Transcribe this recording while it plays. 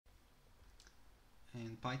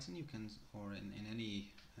Python you can, or in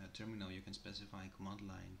any terminal, you can specify command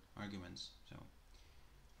line arguments. So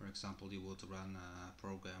for example, you would run a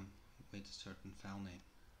program with a certain file name.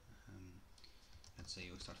 Let's say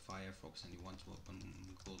you start Firefox and you want to open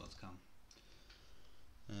google.com.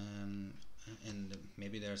 And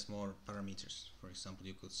maybe there's more parameters. For example,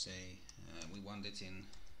 you could say we want it in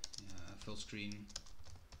full screen,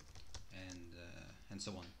 and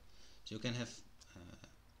so on. So you can have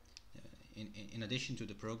in addition to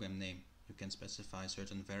the program name, you can specify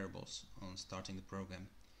certain variables on starting the program,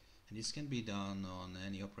 and this can be done on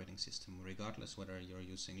any operating system, regardless whether you're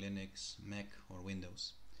using Linux, Mac or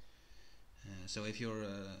Windows. So if you're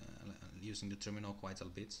using the terminal quite a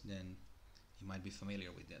bit, then you might be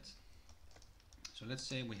familiar with that. So let's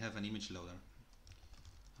say we have an image loader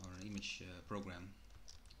or an image program,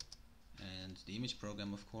 and the image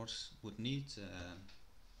program of course would need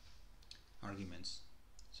arguments.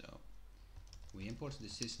 So we import the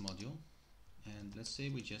sys module, and let's say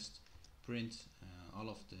we just print all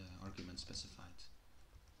of the arguments specified.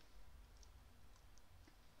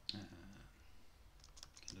 Can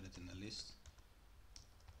do that in a list.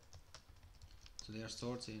 So they are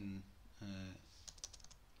stored in a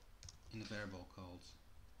variable called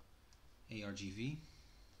argv,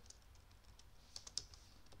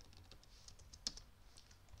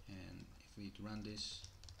 and if we run this,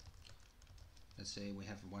 let's say we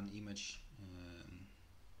have one image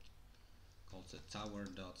called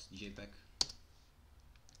tower.jpg,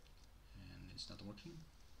 and it's not working.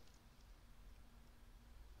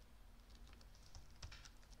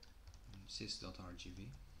 sys.rgv.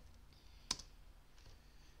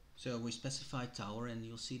 So we specify tower, and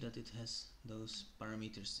you'll see that it has those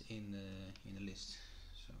parameters in the list.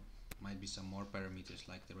 So might be some more parameters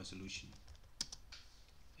like the resolution,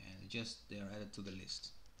 and just they are added to the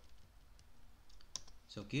list.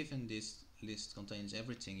 So given this list contains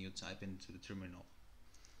everything you type into the terminal.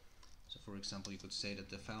 So for example, you could say that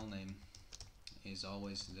the file name is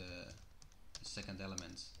always the second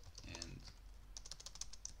element, and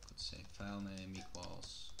could say file name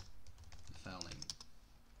equals the file name.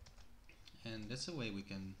 And that's a way we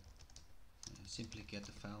can simply get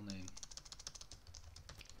the file name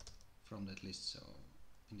from that list. So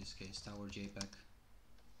in this case, tower.jpg,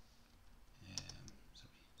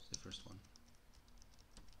 sorry, it's the first one.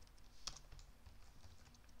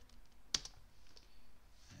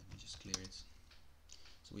 Let me just clear it.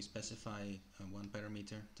 So we specify one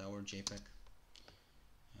parameter, tower.jpg,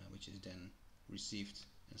 which is then received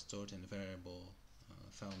and stored in the variable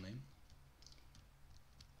file name.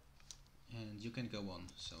 And you can go on.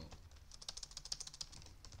 So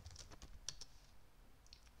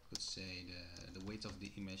could say the weight of the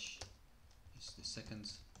image is the second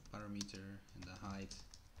parameter, and the height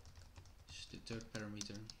is the third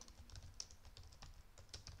parameter,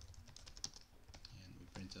 and we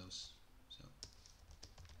print those. So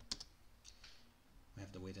we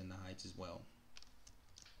have the weight and the height as well.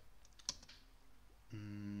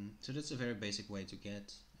 So that's a very basic way to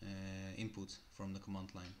get input from the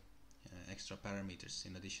command line, extra parameters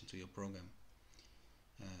in addition to your program.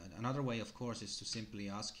 Another way, of course, is to simply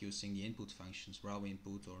ask using the input functions, raw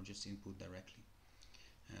input or just input directly,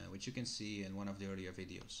 which you can see in one of the earlier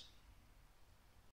videos.